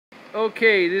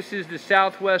Okay, this is the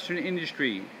Southwestern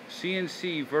Industry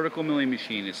CNC vertical milling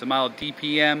machine. It's a model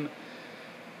DPM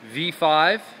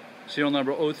V5, serial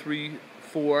number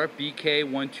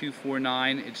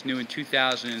 034BK1249. It's new in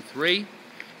 2003.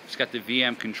 It's got the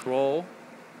VM control.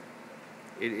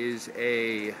 It is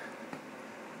a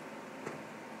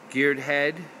geared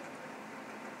head,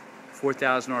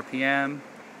 4,000 RPM.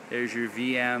 There's your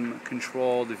VM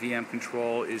control. The VM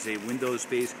control is a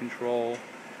Windows-based control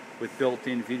with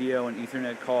built-in video and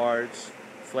Ethernet cards,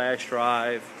 flash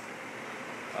drive.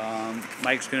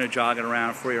 Mike's going to jog it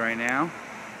around for you right now.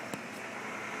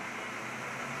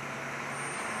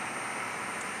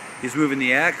 He's moving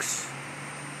the X.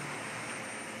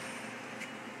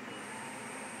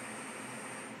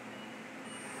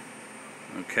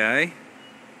 Okay.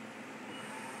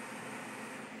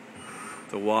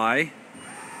 The Y.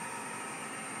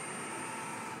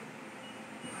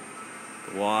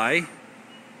 The Y.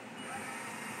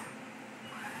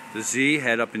 The Z,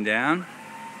 head up and down.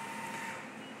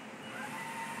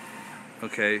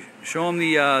 Okay, show them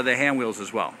the hand wheels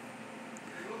as well.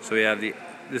 So we have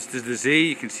this is the Z.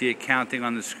 You can see it counting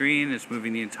on the screen. It's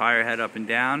moving the entire head up and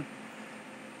down.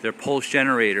 They're pulse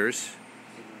generators.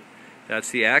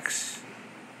 That's the X,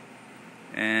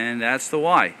 and that's the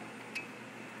Y.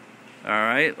 All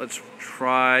right, let's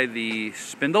try the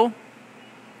spindle.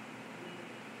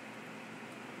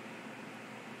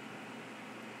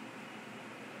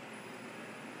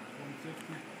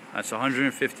 That's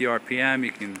 150 RPM.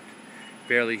 You can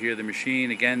barely hear the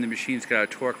machine. Again, the machine's got a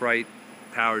torque right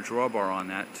power drawbar on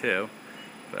that too.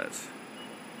 But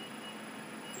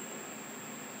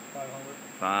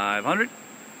 500.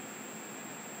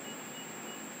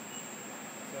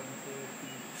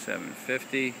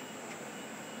 750.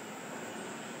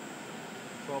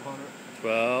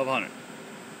 1200.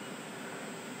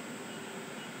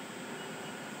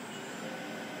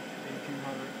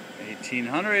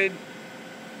 1800.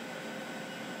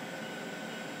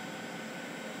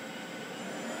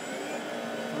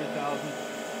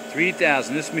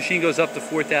 3,000. This machine goes up to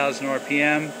 4,000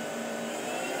 RPM.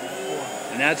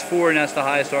 And that's 4, and that's the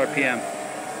highest RPM.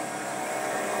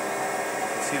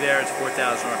 See there, it's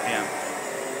 4,000 RPM.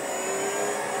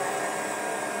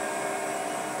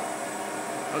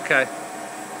 Okay.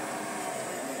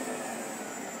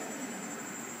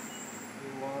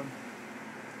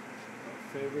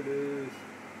 Favorite is...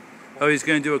 Oh, he's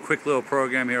going to do a quick little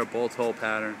program here, a bolt hole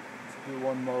pattern. Do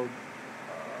one mode.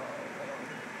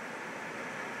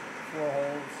 4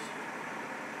 holes.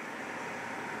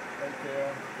 Right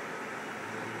there.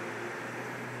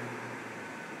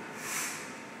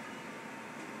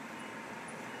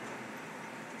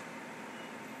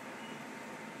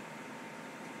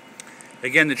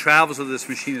 Again, the travels of this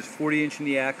machine is 40-inch in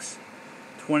the X,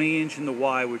 20-inch in the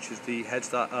Y, which is the head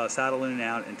saddle in and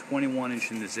out, and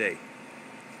 21-inch in the Z.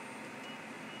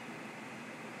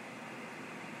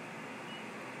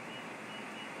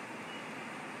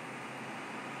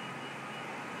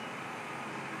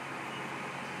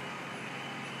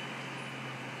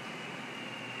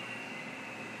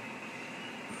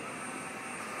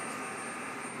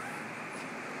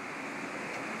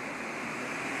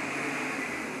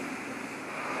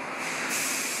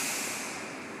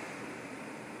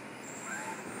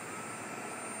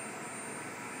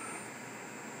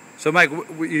 So, Mike,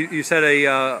 you said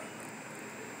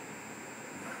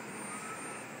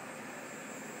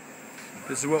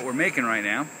this is what we're making right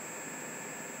now.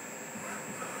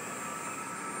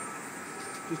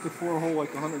 Just a 4-hole,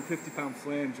 like 150-pound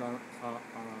flange on a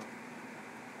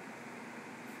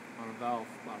valve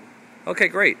bottom. Okay,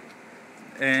 great.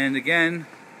 And again,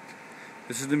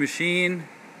 this is the machine.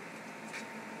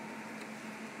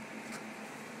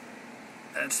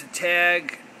 That's the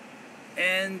tag,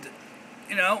 and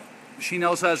machine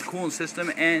also has a coolant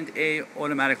system and a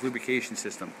automatic lubrication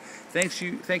system.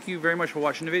 Thank you very much for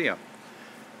watching the video.